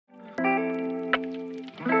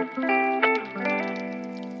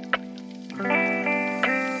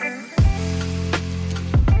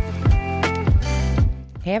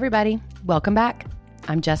Hey, everybody. Welcome back.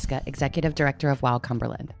 I'm Jessica, Executive Director of Wild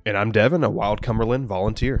Cumberland. And I'm Devin, a Wild Cumberland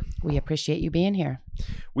volunteer. We appreciate you being here.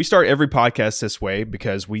 We start every podcast this way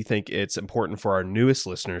because we think it's important for our newest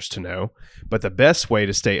listeners to know. But the best way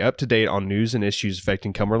to stay up to date on news and issues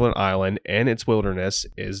affecting Cumberland Island and its wilderness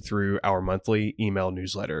is through our monthly email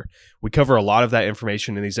newsletter. We cover a lot of that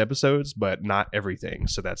information in these episodes, but not everything.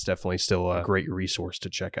 So that's definitely still a great resource to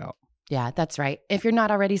check out. Yeah, that's right. If you're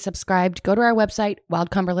not already subscribed, go to our website,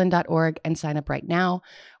 wildcumberland.org, and sign up right now.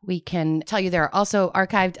 We can tell you there are also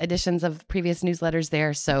archived editions of previous newsletters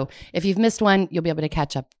there. So if you've missed one, you'll be able to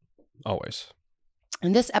catch up. Always.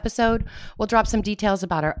 In this episode, we'll drop some details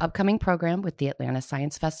about our upcoming program with the Atlanta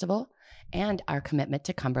Science Festival and our Commitment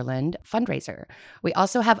to Cumberland fundraiser. We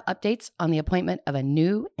also have updates on the appointment of a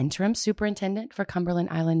new interim superintendent for Cumberland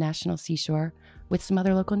Island National Seashore with some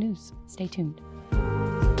other local news. Stay tuned.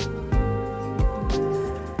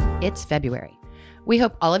 It's February. We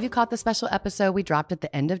hope all of you caught the special episode we dropped at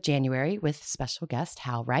the end of January with special guest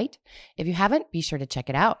Hal Wright. If you haven't, be sure to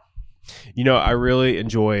check it out. You know, I really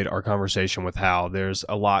enjoyed our conversation with Hal. There's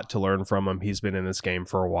a lot to learn from him. He's been in this game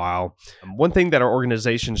for a while. One thing that our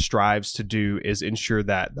organization strives to do is ensure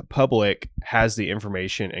that the public has the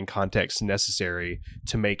information and context necessary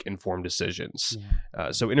to make informed decisions.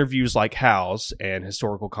 Yeah. So interviews like Hal's and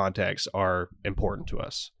historical context are important to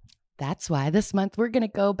us. That's why this month we're going to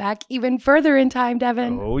go back even further in time,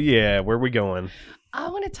 Devin. Oh, yeah. Where are we going? I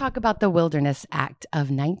want to talk about the Wilderness Act of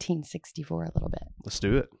 1964 a little bit. Let's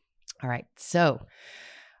do it. All right. So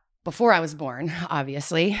before I was born,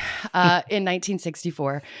 obviously, in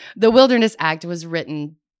 1964, the Wilderness Act was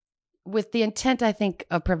written with the intent, I think,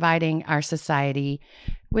 of providing our society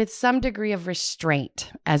with some degree of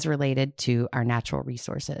restraint as related to our natural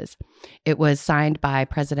resources. It was signed by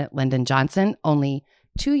President Lyndon Johnson only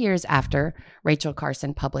 2 years after Rachel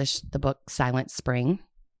Carson published the book Silent Spring,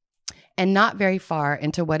 and not very far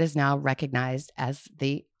into what is now recognized as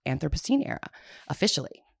the Anthropocene era,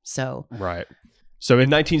 officially. Right. So in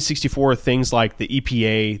 1964, things like the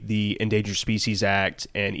EPA, the Endangered Species Act,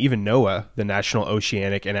 and even NOAA, the National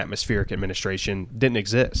Oceanic and Atmospheric Administration, didn't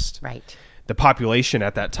exist. Right. The population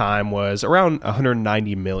at that time was around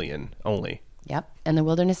 190 million only. Yep. And the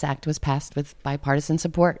Wilderness Act was passed with bipartisan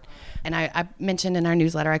support. And I mentioned in our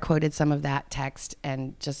newsletter, I quoted some of that text,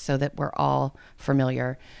 and just so that we're all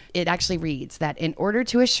familiar, it actually reads that in order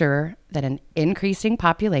to assure that an increasing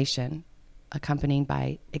population, accompanied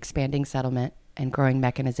by expanding settlement and growing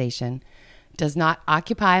mechanization, does not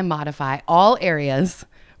occupy and modify all areas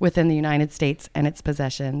within the United States and its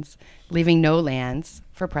possessions, leaving no lands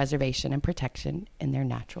for preservation and protection in their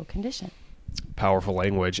natural condition. Powerful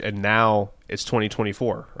language. And now it's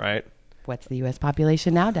 2024, right? What's the U.S.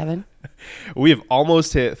 population now, Devin? We have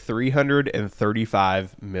almost hit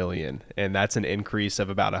 335 million, and that's an increase of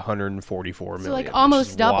about 144 million. So like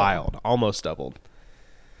almost double. Wild. Almost doubled.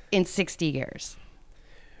 In 60 years.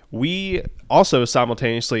 We also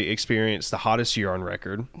simultaneously experienced the hottest year on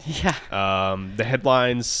record. Yeah. The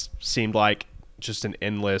headlines seemed like just an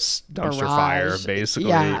endless dumpster Barrage. Fire, basically,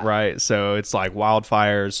 Yeah. right? So it's like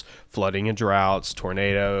wildfires, flooding and droughts,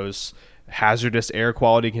 tornadoes, hazardous air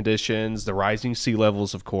quality conditions, the rising sea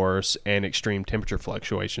levels, of course, and extreme temperature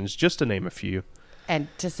fluctuations, just to name a few. And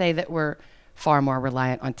to say that we're far more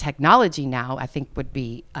reliant on technology now, I think would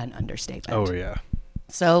be an understatement. Oh, yeah.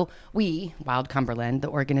 So we, Wild Cumberland, the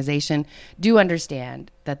organization, do understand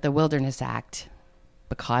that the Wilderness Act,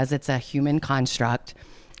 because it's a human construct,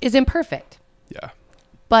 is imperfect. Yeah.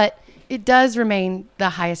 But it does remain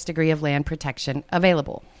the highest degree of land protection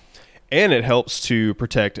available. And it helps to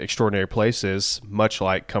protect extraordinary places, much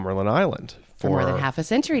like Cumberland Island. For more than half a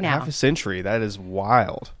century now. Half a century. That is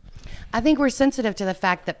wild. I think we're sensitive to the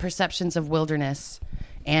fact that perceptions of wilderness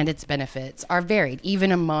and its benefits are varied,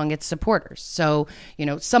 even among its supporters. So, you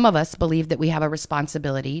know, some of us believe that we have a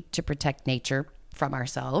responsibility to protect nature from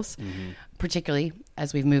ourselves, particularly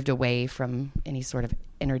as we've moved away from any sort of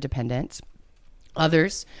interdependence.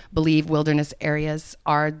 Others believe wilderness areas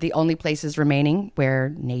are the only places remaining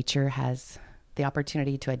where nature has the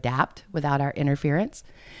opportunity to adapt without our interference.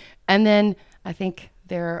 And then I think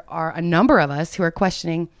there are a number of us who are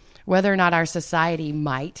questioning whether or not our society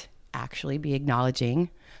might actually be acknowledging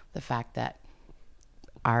the fact that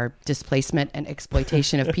our displacement and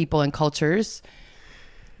exploitation of people and cultures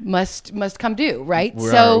must come due, right?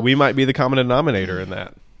 We might be the common denominator in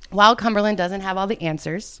that. Wild Cumberland doesn't have all the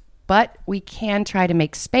answers, but we can try to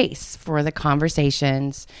make space for the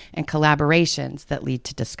conversations and collaborations that lead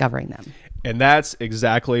to discovering them. And that's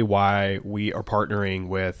exactly why we are partnering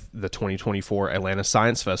with the 2024 Atlanta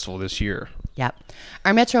Science Festival this year. Yep.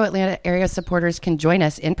 Our Metro Atlanta area supporters can join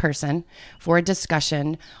us in person for a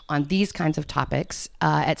discussion on these kinds of topics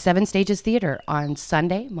at Seven Stages Theater on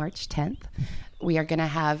Sunday, March 10th. We're going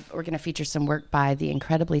to feature some work by the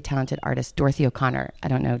incredibly talented artist Dorothy O'Connor. I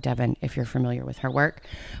don't know, Devin, if you're familiar with her work,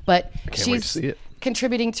 but she's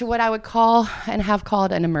contributing to what I would call and have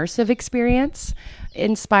called an immersive experience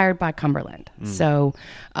inspired by Cumberland. So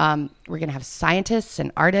we're going to have scientists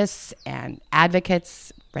and artists and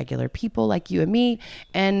advocates, regular people like you and me,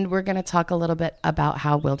 and we're going to talk a little bit about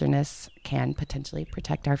how wilderness can potentially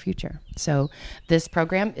protect our future. So this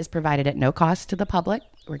program is provided at no cost to the public.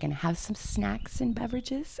 We're going to have some snacks and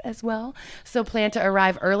beverages as well. So plan to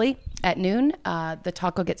arrive early at noon. The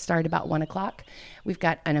talk will get started about 1 o'clock. We've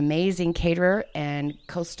got an amazing caterer and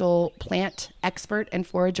coastal plant expert and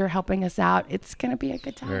forager helping us out. It's going to be a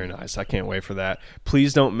good time. Very nice. I can't wait for that.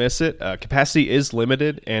 Please don't miss it. Capacity is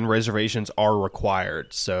limited and reservations are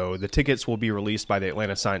required. So the tickets will be released by the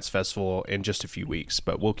Atlanta Science Festival in just a few weeks,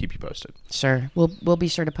 but we'll keep you posted. Sure. We'll be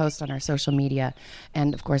sure to post on our social media.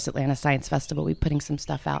 And of course, Atlanta Science Festival, we'll be putting some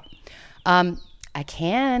stuff out. I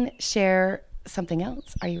can share something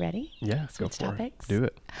else. Are you ready? Yeah, Switch go for topics. it. Do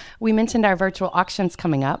it. We mentioned our virtual auctions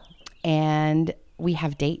coming up, and we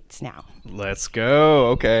have dates now. Let's go.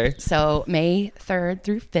 Okay. So May 3rd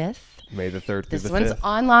through 5th. May the 3rd through the 5th. This one's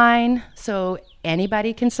online, so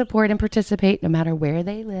anybody can support and participate no matter where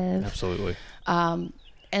they live. Absolutely. And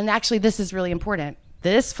actually, this is really important.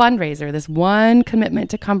 This fundraiser, this one commitment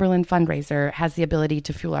to Cumberland fundraiser, has the ability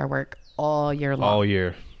to fuel our work all year long. All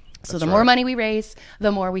year. So the more money we raise,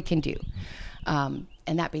 the more we can do. And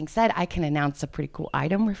that being said, I can announce a pretty cool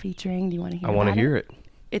item we're featuring. Do you want to hear it? I want to hear it.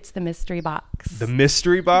 It's the mystery box. The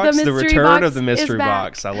mystery box? The return of the mystery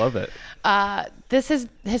box. I love it. This has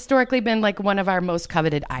historically been like one of our most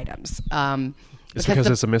coveted items. It's because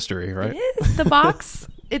it's a mystery, right? It is. The box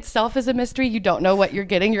itself is a mystery. You don't know what you're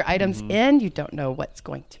getting your items in. You don't know what's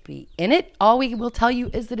going to be in it. All we will tell you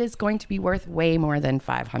is that it's going to be worth way more than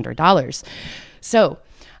 $500. So,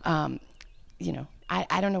 I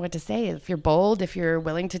don't know what to say. If you're bold, if you're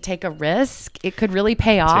willing to take a risk, it could really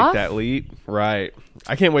pay off. Take that leap. Right.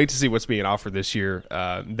 I can't wait to see what's being offered this year.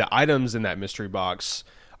 The items in that mystery box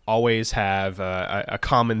always have a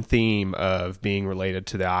common theme of being related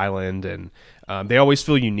to the island, and they always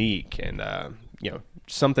feel unique and,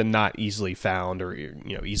 something not easily found or,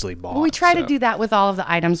 easily bought. Well, we try to do that with all of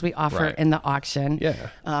the items we offer Right. in the auction.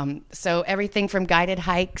 Yeah. So everything from guided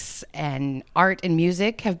hikes and art and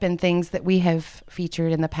music have been things that we have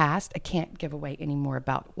featured in the past. I can't give away any more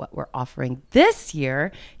about what we're offering this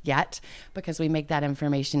year yet, because we make that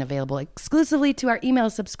information available exclusively to our email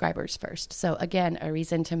subscribers first. So again, a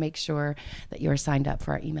reason to make sure that you are signed up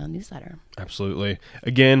for our email newsletter. Absolutely.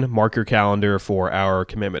 Again, mark your calendar for our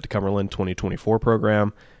Commitment to Cumberland 2024 program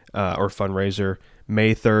or fundraiser,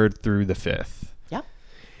 May 3rd through the 5th. Yep.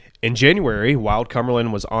 In January, Wild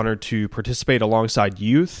Cumberland was honored to participate alongside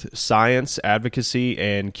youth, science, advocacy,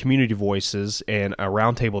 and community voices in a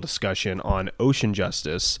roundtable discussion on ocean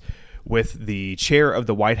justice with the chair of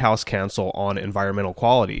the White House Council on Environmental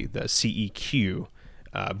Quality, the CEQ,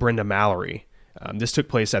 Brenda Mallory. This took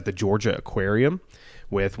place at the Georgia Aquarium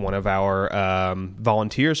with one of our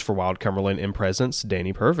volunteers for Wild Cumberland in presence,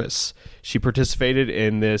 Danny Purvis. She participated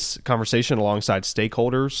in this conversation alongside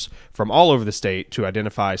stakeholders from all over the state to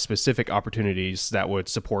identify specific opportunities that would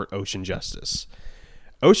support ocean justice.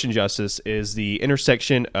 Ocean justice is the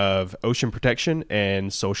intersection of ocean protection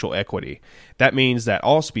and social equity. That means that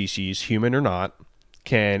all species, human or not,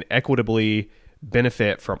 can equitably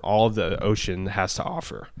benefit from all of the ocean has to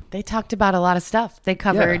offer. They talked about a lot of stuff. They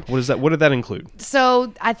covered. Yeah. What did that include?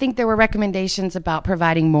 So I think there were recommendations about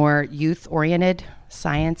providing more youth-oriented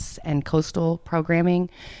science and coastal programming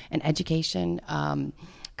and education,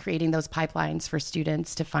 creating those pipelines for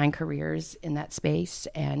students to find careers in that space,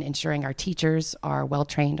 and ensuring our teachers are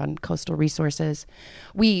well-trained on coastal resources.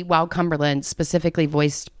 We, Wild Cumberland, specifically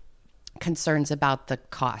voiced concerns about the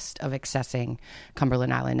cost of accessing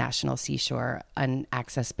Cumberland Island National Seashore, an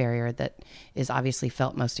access barrier that is obviously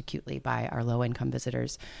felt most acutely by our low-income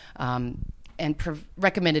visitors, and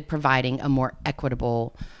recommended providing a more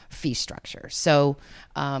equitable fee structure. So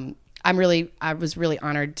I was really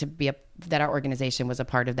honored to be that our organization was a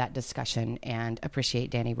part of that discussion, and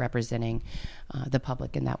appreciate Danny representing the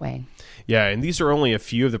public in that way. Yeah, and these are only a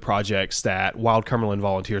few of the projects that Wild Cumberland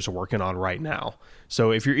volunteers are working on right now.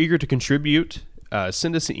 So if you're eager to contribute,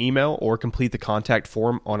 send us an email or complete the contact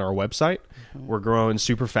form on our website. Mm-hmm. We're growing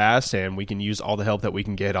super fast, and we can use all the help that we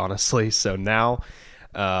can get, honestly. So now,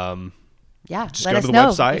 just let us go to the know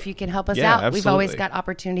website if you can help us out. Absolutely. We've always got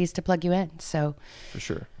opportunities to plug you in. So for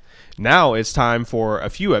sure. Now it's time for a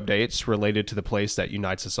few updates related to the place that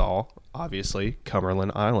unites us all, obviously,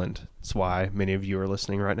 Cumberland Island. That's why many of you are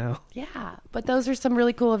listening right now. Yeah, but those are some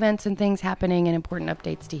really cool events and things happening and important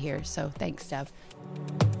updates to hear. So thanks, Dev.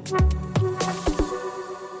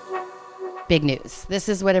 Big news. This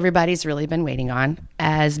is what everybody's really been waiting on.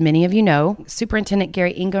 As many of you know, Superintendent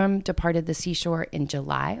Gary Ingram departed the seashore in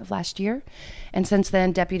July of last year. And since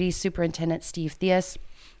then, Deputy Superintendent Steve Theus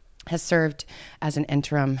has served as an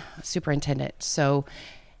interim superintendent. So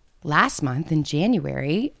last month in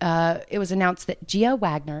January, it was announced that Gia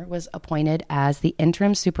Wagner was appointed as the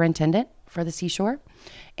interim superintendent for the seashore.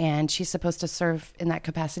 And she's supposed to serve in that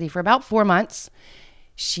capacity for about 4 months.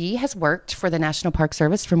 She has worked for the National Park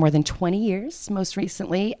Service for more than 20 years, most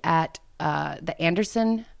recently at the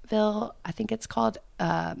Andersonville, I think it's called,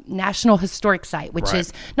 National Historic Site, which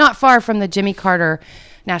is not far from the Jimmy Carter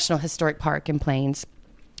National Historic Park in Plains,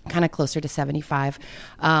 kind of closer to 75.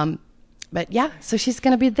 But yeah, so she's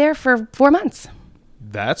going to be there for 4 months.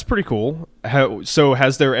 That's pretty cool. So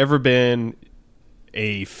has there ever been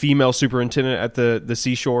a female superintendent at the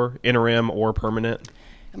seashore, interim or permanent?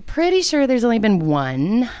 I'm pretty sure there's only been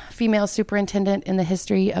one female superintendent in the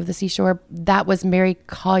history of the seashore. That was Mary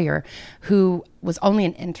Collier, who was only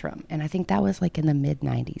an interim. And I think that was like in the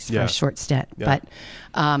mid-90s for a short stint. Yeah.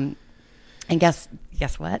 But, and guess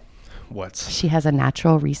what? She has a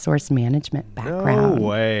natural resource management background. No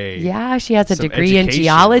way. Yeah, she has a degree in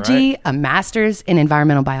geology, a master's in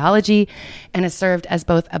environmental biology, and has served as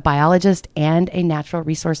both a biologist and a natural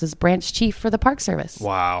resources branch chief for the Park Service.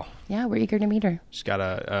 Wow. Yeah, we're eager to meet her. She's got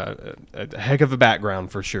a heck of a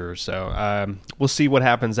background for sure. So we'll see what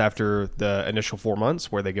happens after the initial 4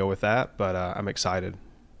 months, where they go with that. But I'm excited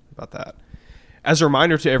about that. As a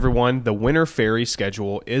reminder to everyone, the winter ferry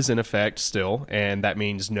schedule is in effect still, and that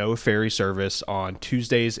means no ferry service on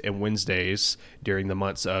Tuesdays and Wednesdays during the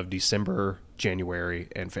months of December, January,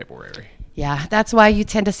 and February. Yeah, that's why you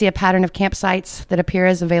tend to see a pattern of campsites that appear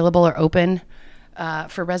as available or open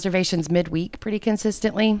for reservations midweek pretty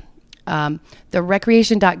consistently. The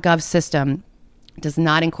recreation.gov system does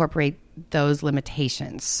not incorporate those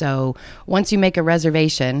limitations. So once you make a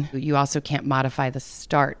reservation, you also can't modify the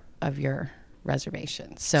start of your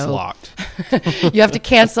reservation. So it's locked. You have to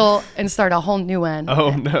cancel and start a whole new one.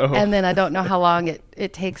 Oh, no. And then I don't know how long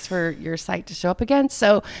it takes for your site to show up again.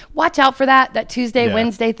 So watch out for that. That Tuesday,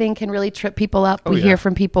 Wednesday thing can really trip people up. We hear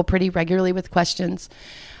from people pretty regularly with questions.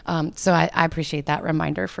 So I appreciate that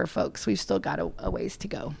reminder for folks. We've still got a ways to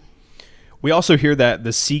go. We also hear that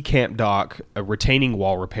the Sea Camp dock retaining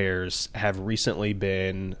wall repairs have recently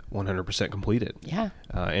been 100% completed. Yeah.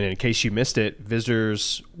 And in case you missed it,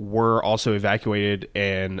 visitors were also evacuated,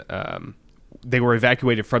 and they were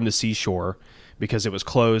evacuated from the seashore because it was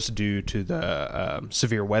closed due to the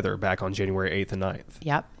severe weather back on January 8th and 9th.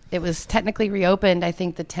 Yep. It was technically reopened, I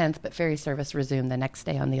think, the 10th, but ferry service resumed the next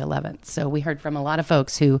day on the 11th. So we heard from a lot of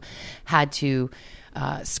folks who had to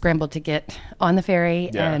scramble to get on the ferry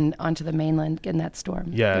and onto the mainland in that storm.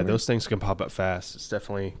 Yeah, those things can pop up fast. It's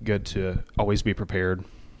definitely good to always be prepared.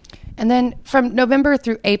 And then from November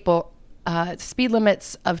through April, speed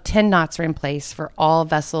limits of 10 knots are in place for all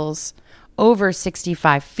vessels over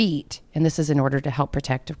 65 feet. And this is in order to help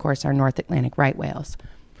protect, of course, our North Atlantic right whales.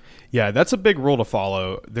 Yeah, that's a big rule to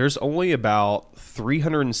follow. There's only about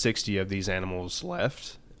 360 of these animals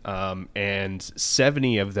left. And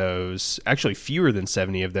 70 of those, actually fewer than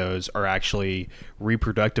 70 of those, are actually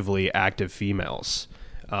reproductively active females.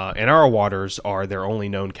 And our waters are their only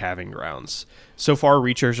known calving grounds. So far,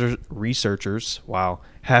 researchers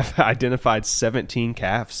have identified 17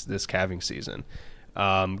 calves this calving season.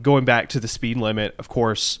 Going back to the speed limit, of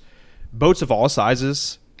course, boats of all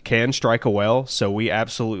sizes can strike a whale, so we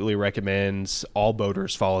absolutely recommend all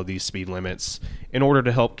boaters follow these speed limits in order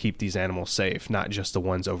to help keep these animals safe, not just the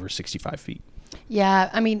ones over 65 feet. Yeah,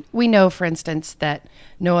 I mean, we know, for instance, that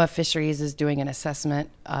NOAA Fisheries is doing an assessment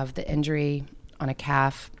of the injury on a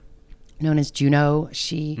calf known as Juno.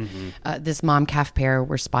 This mom calf pair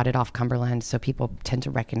were spotted off Cumberland, so people tend to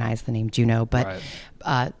recognize the name Juno. But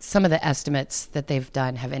some of the estimates that they've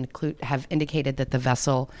done have indicated that the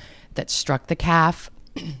vessel that struck the calf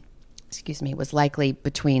was likely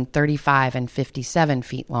between 35 and 57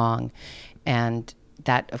 feet long. And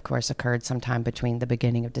that, of course, occurred sometime between the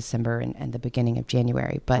beginning of December and the beginning of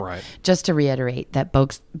January. But just to reiterate that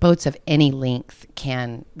boats of any length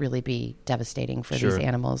can really be devastating for these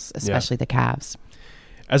animals, especially the calves.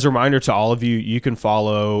 As a reminder to all of you, you can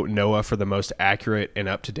follow NOAA for the most accurate and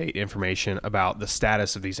up-to-date information about the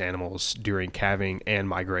status of these animals during calving and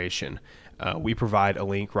migration. We provide a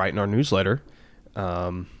link right in our newsletter.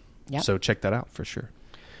 So check that out for sure.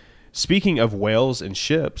 Speaking of whales and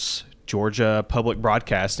ships, Georgia Public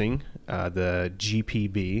Broadcasting, the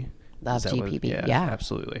GPB. Love GPB, yeah.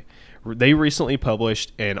 Absolutely. They recently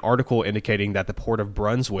published an article indicating that the port of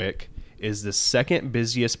Brunswick is the second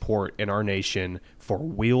busiest port in our nation for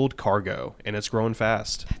wheeled cargo, and it's growing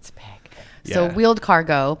fast. That's big. Yeah. So wheeled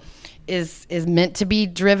cargo is meant to be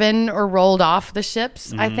driven or rolled off the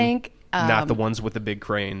ships, I think. Not the ones with the big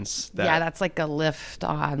cranes. That's like a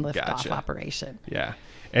lift-on, lift-off operation. Yeah.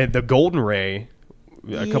 And the Golden Ray,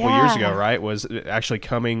 a couple years ago, right, was actually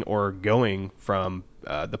coming or going from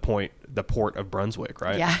the port of Brunswick,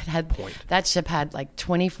 right? Yeah, that ship had like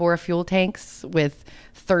 24 fuel tanks with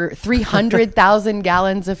 300,000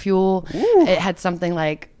 gallons of fuel. Ooh. It had something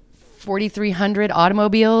like 4,300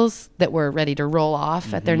 automobiles that were ready to roll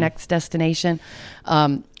off at their next destination.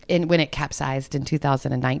 And when it capsized in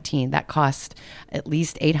 2019, that cost at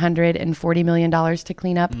least $840 million to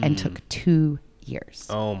clean up and took 2 years.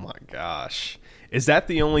 Oh my gosh. Is that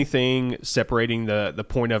the only thing separating the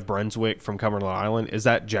point of Brunswick from Cumberland Island? Is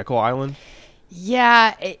that Jekyll Island?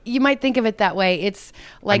 Yeah, you might think of it that way. It's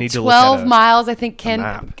like 12 miles, I think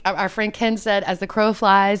our friend Ken said, as the crow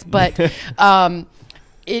flies. But I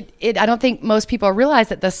don't think most people realize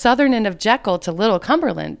that the southern end of Jekyll to Little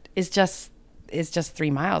Cumberland is just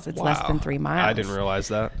 3 miles. It's less than 3 miles. I didn't realize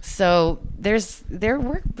that. So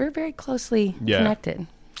we're very closely connected.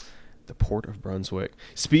 The port of Brunswick.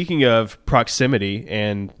 Speaking of proximity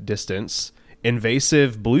and distance,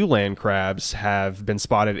 invasive blue land crabs have been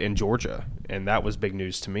spotted in Georgia, and that was big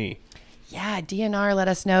news to me. Yeah, DNR let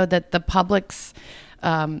us know that the public's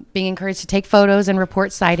being encouraged to take photos and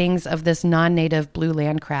report sightings of this non-native blue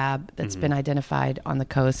land crab that's been identified on the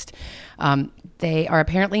coast. They are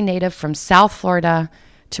apparently native from South Florida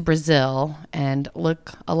to Brazil and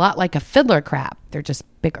look a lot like a fiddler crab. They're just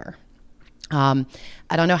bigger.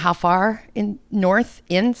 I don't know how far north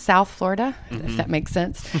in South Florida, if that makes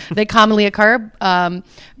sense. They commonly occur,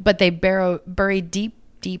 but they bury deep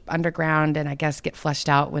underground and I guess get flushed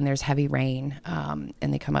out when there's heavy rain, and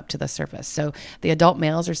they come up to the surface. So the adult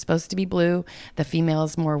males are supposed to be blue, the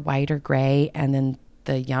females more white or gray, and then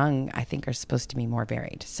the young, I think, are supposed to be more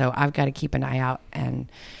varied. So I've got to keep an eye out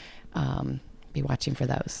and be watching for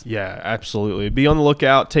those. Yeah, absolutely. Be on the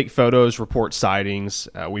lookout, take photos, report sightings.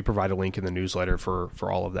 We provide a link in the newsletter for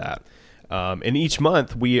all of that. And each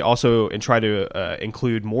month, we also try to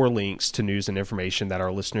include more links to news and information that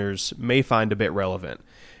our listeners may find a bit relevant.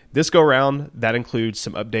 This go-around, that includes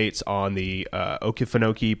some updates on the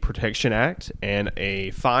Okefenokee Protection Act and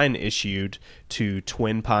a fine issued to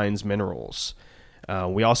Twin Pines Minerals.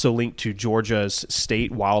 We also link to Georgia's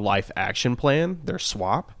State Wildlife Action Plan, their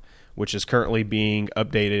SWAP, which is currently being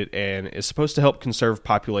updated and is supposed to help conserve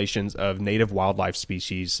populations of native wildlife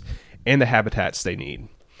species and the habitats they need.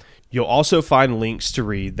 You'll also find links to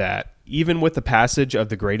read that even with the passage of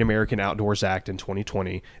the Great American Outdoors Act in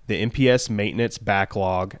 2020, the NPS maintenance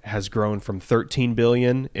backlog has grown from $13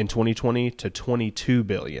 billion in 2020 to $22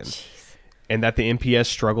 billion, and that the NPS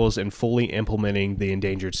struggles in fully implementing the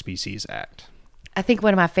Endangered Species Act. I think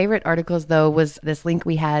one of my favorite articles, though, was this link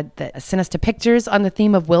we had that sent us to pictures on the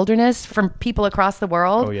theme of wilderness from people across the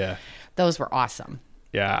world. Oh, yeah. Those were awesome.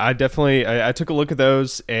 Yeah, I definitely, I took a look at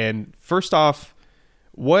those. And first off,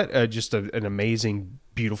 what just an amazing,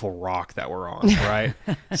 beautiful rock that we're on, right?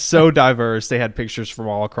 So diverse. They had pictures from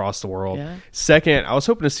all across the world. Yeah. Second, I was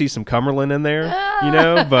hoping to see some Cumberland in there,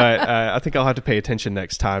 but I think I'll have to pay attention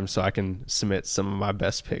next time so I can submit some of my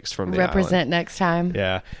best picks from the Represent island. Next time.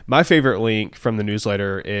 Yeah. My favorite link from the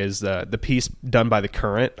newsletter is the piece done by The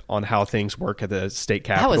Current on how things work at the state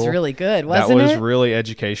capitol. That was really good, wasn't it? That was really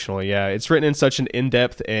educational, yeah. It's written in such an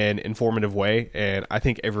in-depth and informative way, and I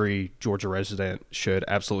think every Georgia resident should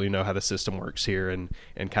absolutely know how the system works here and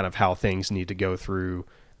kind of how things need to go through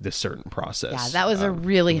this certain process. Yeah, that was a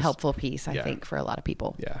really helpful piece, I think, for a lot of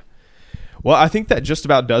people. Yeah. Well, I think that just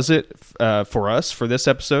about does it for us for this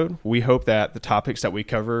episode. We hope that the topics that we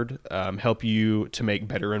covered help you to make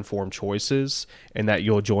better informed choices and that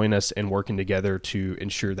you'll join us in working together to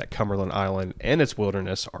ensure that Cumberland Island and its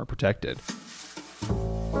wilderness are protected.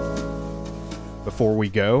 Before we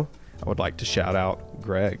go, I would like to shout out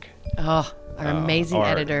Greg. Oh, our amazing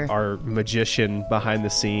editor. Our magician behind the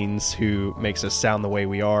scenes who makes us sound the way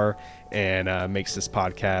we are and makes this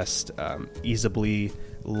podcast easily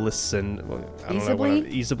listen.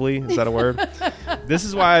 Easily? Is that a word? This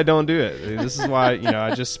is why I don't do it. This is why,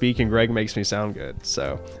 I just speak and Greg makes me sound good.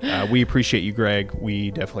 So we appreciate you, Greg.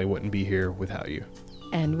 We definitely wouldn't be here without you.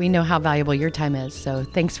 And we know how valuable your time is. So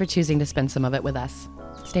thanks for choosing to spend some of it with us.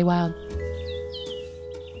 Stay wild.